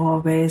offer or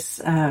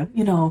with,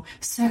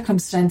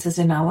 circumstances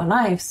in our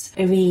lives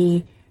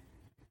we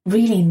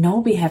really know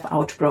we have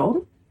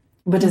outgrown.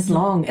 But as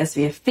long as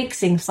we are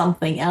fixing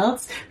something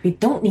else, we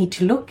don't need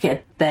to look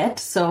at that.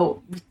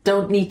 So we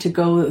don't need to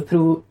go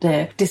through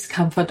the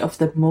discomfort of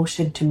the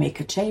motion to make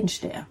a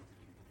change there.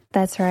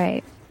 That's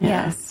right.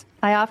 Yeah. Yes.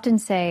 I often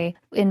say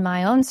in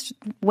my own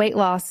weight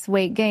loss,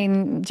 weight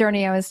gain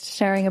journey I was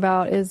sharing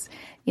about is,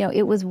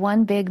 it was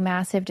one big,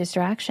 massive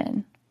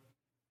distraction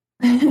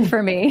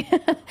for me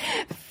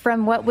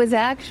from what was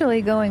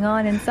actually going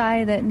on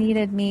inside that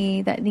needed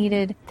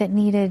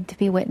to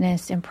be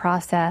witnessed and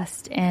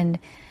processed. And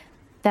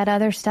that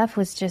other stuff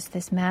was just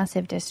this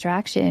massive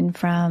distraction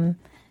from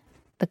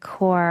that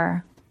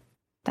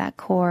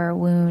core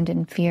wound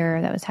and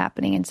fear that was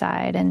happening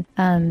inside. And,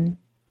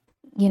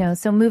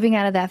 so moving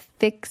out of that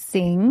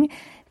fixing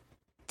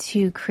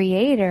to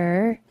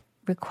creator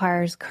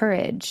requires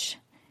courage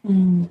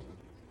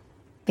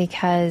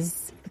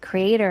because the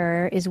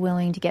creator is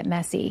willing to get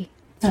messy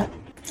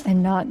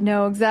and not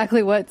know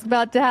exactly what's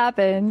about to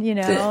happen,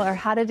 or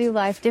how to do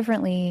life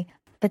differently.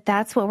 But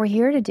that's what we're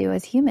here to do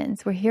as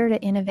humans. We're here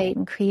to innovate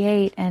and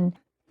create and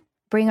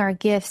bring our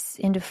gifts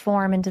into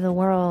form into the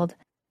world.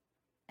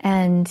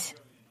 And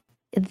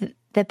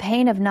the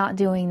pain of not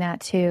doing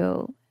that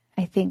too,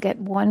 I think at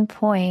one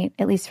point,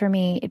 at least for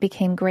me, it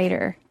became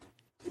greater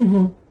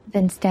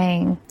than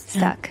staying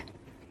stuck.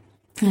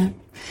 Yeah.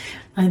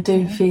 I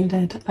do feel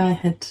that I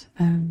had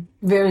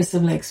very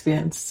similar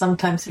experience.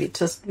 Sometimes we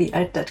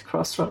at that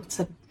crossroads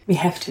and we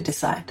have to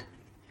decide.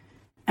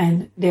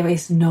 And there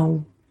is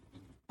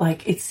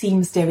it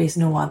seems there is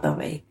no other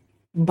way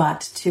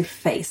but to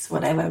face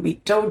whatever we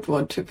don't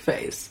want to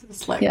face.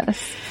 It's like,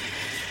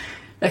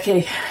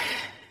 okay,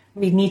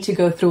 we need to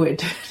go through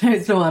it.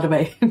 There's no other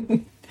way.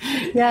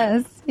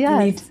 Yes.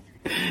 Yes.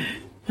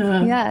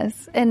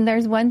 And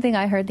there's one thing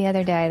I heard the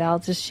other day that I'll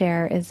just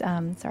share is,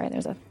 sorry,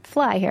 there's a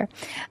fly here,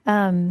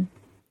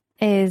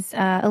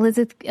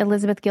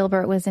 Elizabeth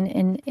Gilbert was in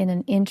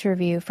an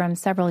interview from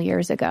several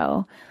years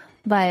ago,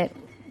 but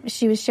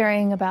she was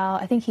sharing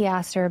about, I think he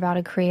asked her about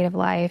a creative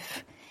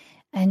life.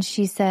 And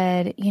she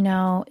said,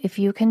 if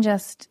you can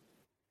just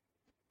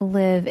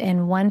live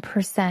in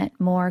 1%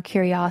 more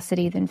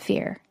curiosity than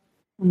fear,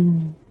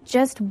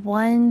 just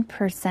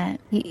 1%,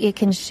 it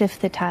can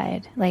shift the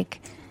tide. Like,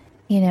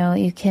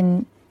 it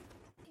can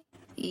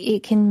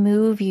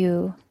move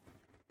you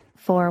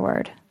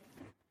forward.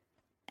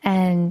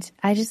 And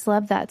I just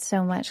love that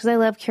so much because I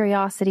love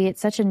curiosity.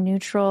 It's such a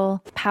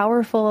neutral,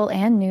 powerful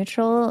and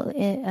neutral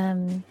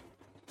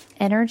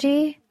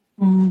energy.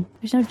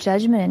 There's no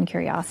judgment in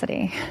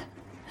curiosity.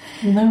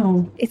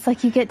 No. It's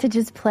like you get to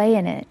just play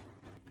in it.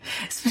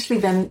 Especially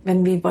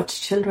when we watch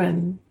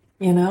children,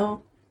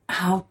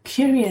 how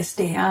curious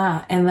they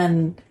are, and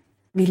then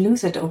we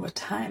lose it over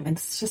time.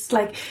 It's just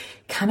like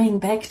coming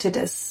back to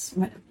this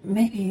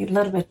maybe a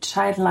little bit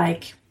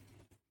childlike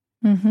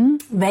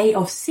way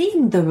of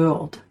seeing the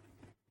world.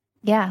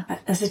 Yeah.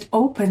 As it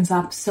opens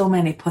up so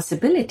many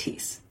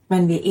possibilities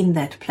when we're in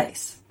that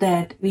place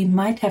that we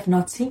might have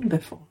not seen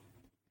before.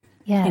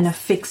 Yes. In a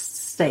fixed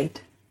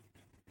state.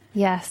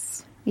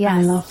 Yes. Yes.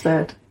 I love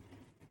that.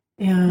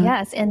 Yeah.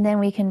 Yes. And then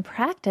we can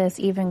practice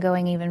even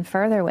going even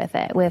further with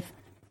it, with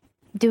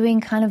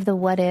doing kind of the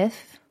what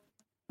if,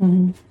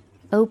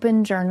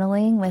 open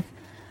journaling with,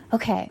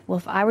 okay, well,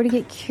 if I were to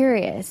get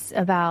curious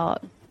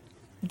about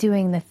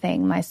doing the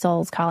thing my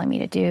soul's calling me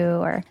to do,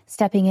 or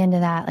stepping into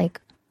that, like,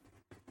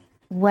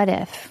 what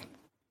if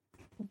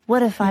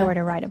I were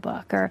to write a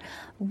book, or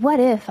what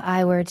if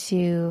I were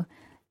to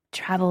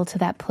travel to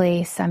that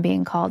place I'm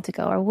being called to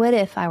go, or what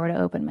if I were to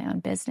open my own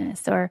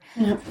business, or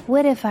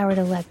what if I were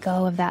to let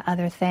go of that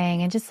other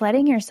thing, and just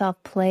letting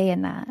yourself play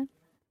in that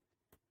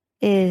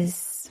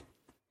is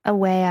a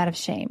way out of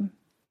shame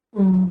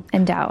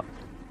and doubt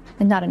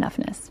and not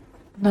enoughness.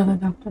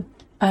 No.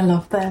 I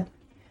love that.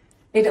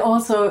 It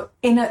also,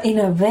 in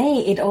a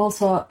way, it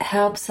also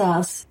helps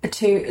us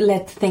to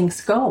let things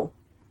go.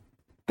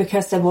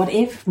 Because the what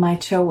if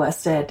might show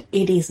us that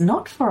it is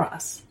not for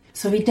us.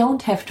 So we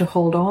don't have to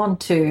hold on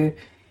to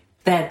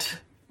that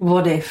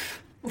what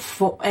if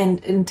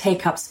and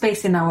take up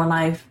space in our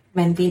life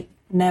when we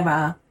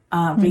never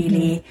are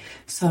really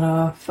sort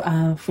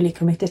of fully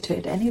committed to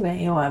it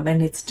anyway, or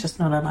when it's just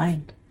not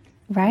aligned.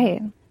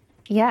 Right.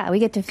 Yeah, we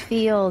get to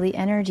feel the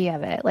energy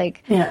of it,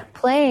 like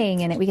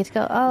playing in it. We get to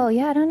go, oh,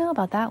 yeah, I don't know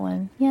about that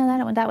one. Yeah,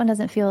 that one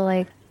doesn't feel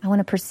like I want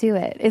to pursue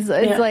it. It's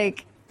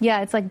like,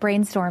 it's like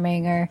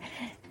brainstorming or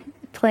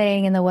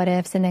playing in the what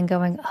ifs and then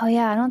going, oh,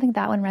 yeah, I don't think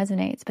that one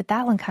resonates, but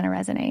that one kind of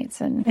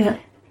resonates. And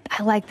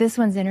I like this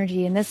one's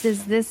energy, and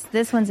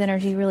this one's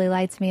energy really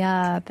lights me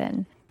up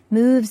and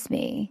moves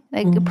me.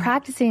 Like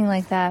practicing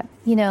like that,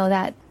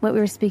 that what we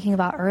were speaking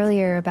about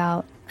earlier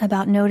about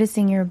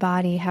noticing your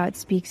body, how it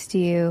speaks to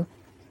you,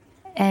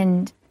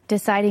 and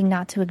deciding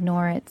not to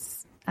ignore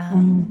its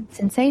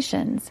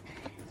sensations.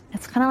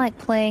 It's kind of like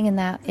playing in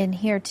that in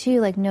here too,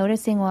 like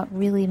noticing what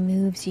really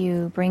moves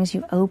you, brings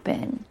you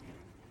open,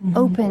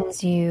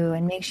 opens you,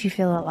 and makes you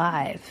feel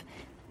alive.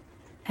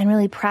 And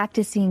really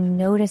practicing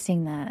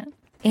noticing that,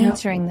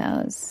 answering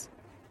those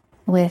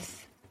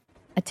with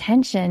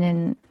attention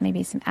and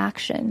maybe some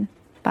action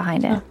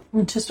behind it.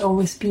 And just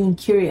always being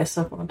curious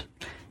about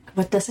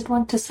what does it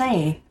want to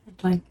say.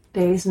 Like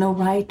there is no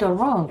right or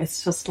wrong.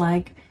 It's just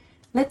like,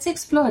 let's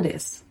explore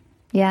this.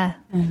 Yeah.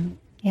 I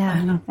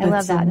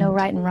love that. No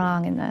right and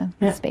wrong in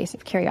the space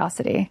of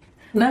curiosity.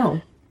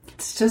 No,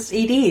 it's just,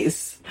 it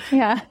is.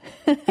 Yeah.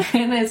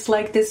 And it's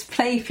like this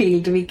play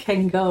field we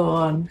can go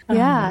on.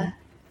 Yeah.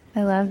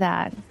 I love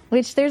that.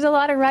 Which there's a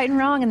lot of right and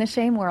wrong in the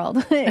shame world,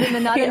 in the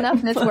not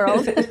enoughness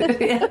world.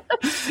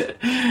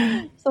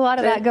 There's a lot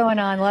of that going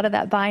on, a lot of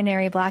that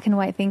binary black and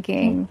white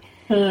thinking.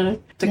 The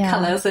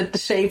colors and the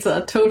shades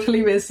are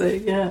totally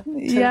missing. Yeah.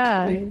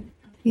 Totally.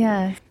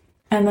 Yeah.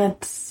 And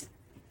that's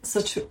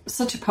such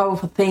a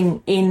powerful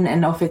thing in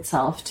and of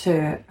itself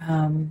to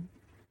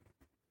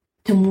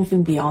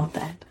moving beyond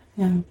that.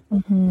 Yeah.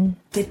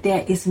 That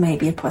there is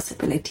maybe a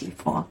possibility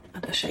for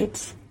other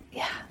shades.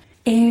 Yeah.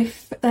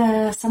 If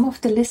some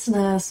of the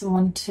listeners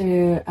want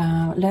to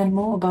learn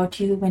more about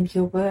you and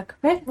your work,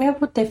 where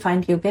would they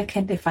find you? Where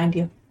can they find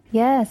you?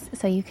 Yes.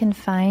 So you can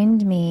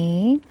find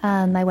me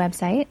on my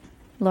website,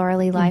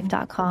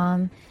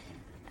 lauraleelife.com,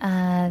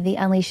 the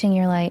Unleashing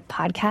Your Light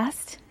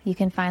podcast. You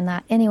can find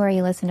that anywhere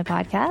you listen to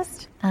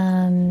podcasts.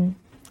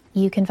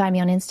 You can find me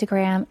on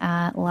Instagram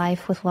at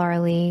Life with Laura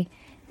Lee.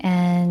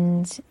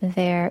 And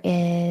there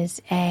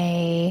is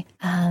a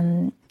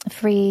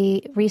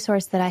free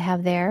resource that I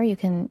have there. You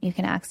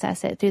can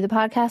access it through the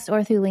podcast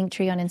or through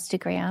Linktree on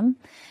Instagram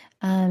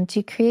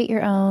to create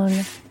your own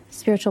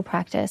spiritual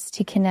practice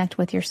to connect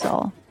with your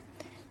soul.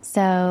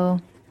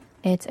 So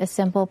it's a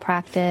simple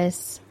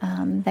practice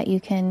that you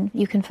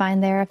can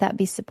find there if that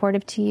be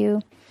supportive to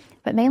you.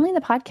 But mainly the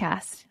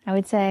podcast, I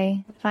would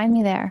say, find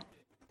me there.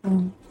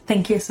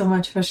 Thank you so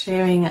much for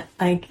sharing.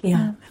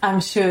 I'm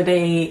sure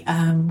they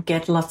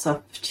get lots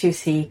of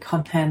juicy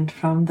content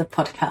from the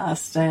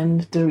podcast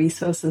and the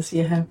resources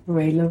you have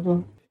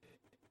available.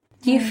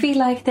 Do you feel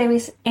like there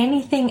is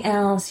anything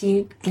else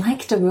you'd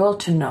like the world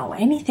to know?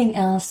 Anything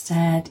else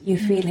that you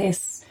feel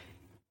is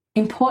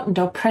important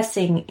or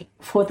pressing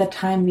for the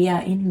time we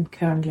are in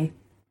currently?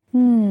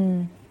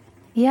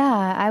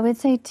 Yeah, I would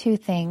say two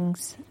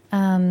things.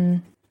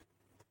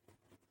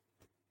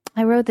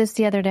 I wrote this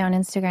the other day on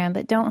Instagram,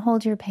 but don't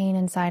hold your pain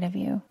inside of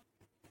you.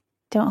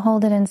 Don't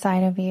hold it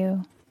inside of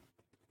you.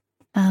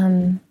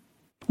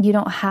 You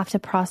don't have to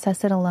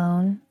process it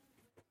alone,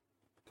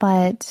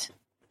 but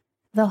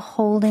the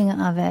holding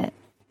of it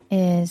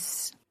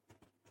is,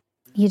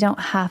 you don't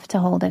have to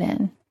hold it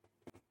in.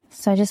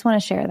 So I just want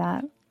to share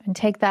that and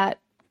take that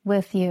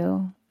with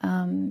you,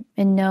 and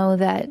know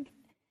that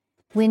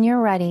when you're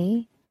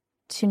ready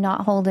to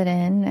not hold it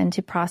in and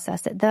to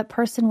process it, that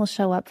person will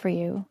show up for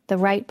you, the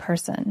right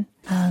person.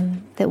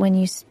 That when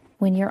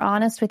you're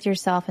honest with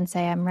yourself and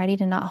say, I'm ready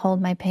to not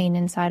hold my pain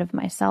inside of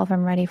myself,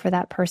 I'm ready for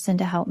that person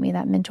to help me,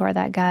 that mentor,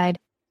 that guide,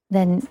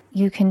 then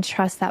you can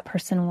trust that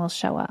person will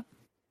show up.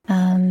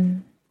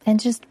 And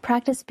just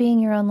practice being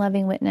your own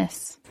loving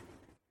witness.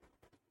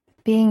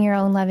 Being your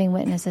own loving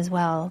witness as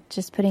well.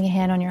 Just putting a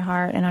hand on your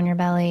heart and on your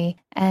belly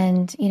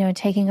and,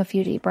 taking a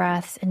few deep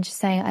breaths and just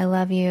saying, I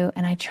love you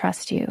and I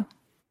trust you.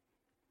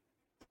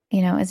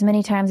 As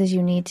many times as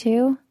you need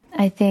to,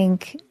 I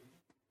think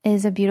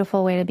is a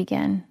beautiful way to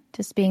begin.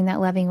 Just being that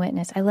loving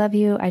witness. I love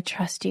you. I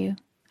trust you.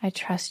 I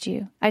trust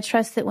you. I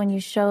trust that when you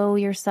show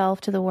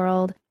yourself to the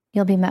world,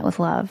 you'll be met with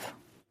love.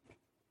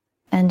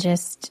 And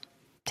just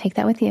take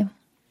that with you.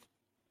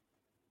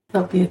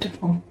 So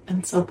beautiful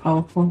and so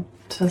powerful.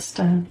 Just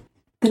the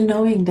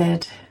knowing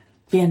that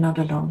we are not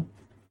alone.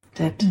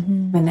 That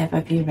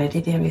whenever we're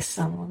ready, there is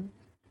someone.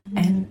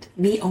 And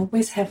we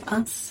always have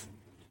us.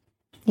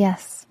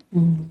 Yes.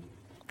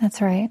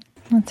 That's right.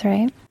 That's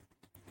right.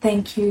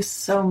 Thank you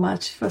so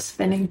much for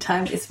spending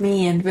time with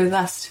me and with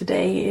us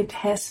today. It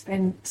has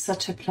been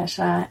such a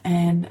pleasure,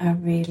 and I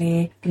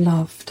really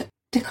loved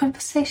the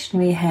conversation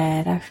we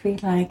had. I feel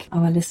like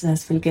our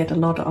listeners will get a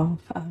lot of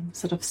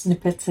sort of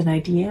snippets and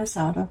ideas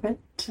out of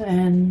it,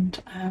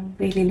 and I'm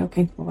really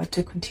looking forward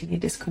to continue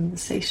this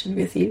conversation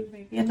with you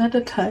maybe another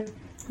time.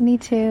 Me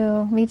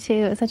too. Me too.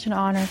 It was such an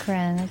honor,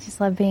 Corinne. I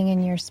just love being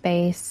in your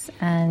space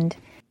and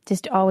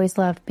just always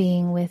love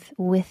being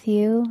with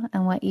you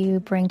and what you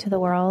bring to the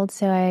world.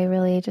 So I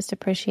really just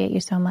appreciate you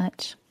so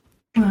much.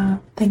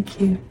 Thank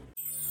you.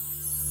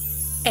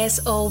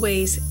 As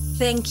always,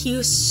 thank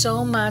you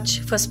so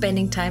much for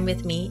spending time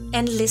with me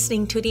and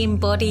listening to the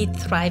Embodied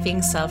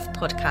Thriving Self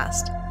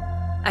podcast.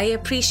 I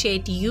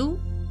appreciate you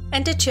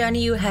and the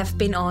journey you have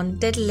been on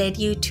that led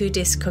you to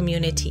this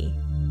community.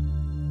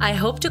 I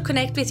hope to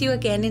connect with you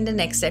again in the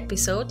next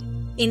episode.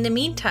 In the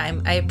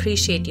meantime, I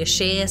appreciate your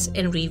shares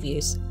and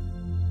reviews.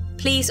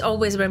 Please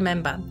always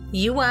remember,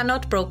 you are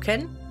not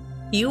broken.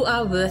 You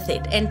are worth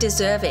it and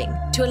deserving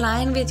to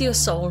align with your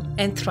soul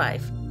and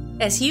thrive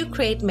as you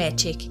create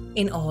magic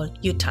in all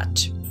you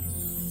touch.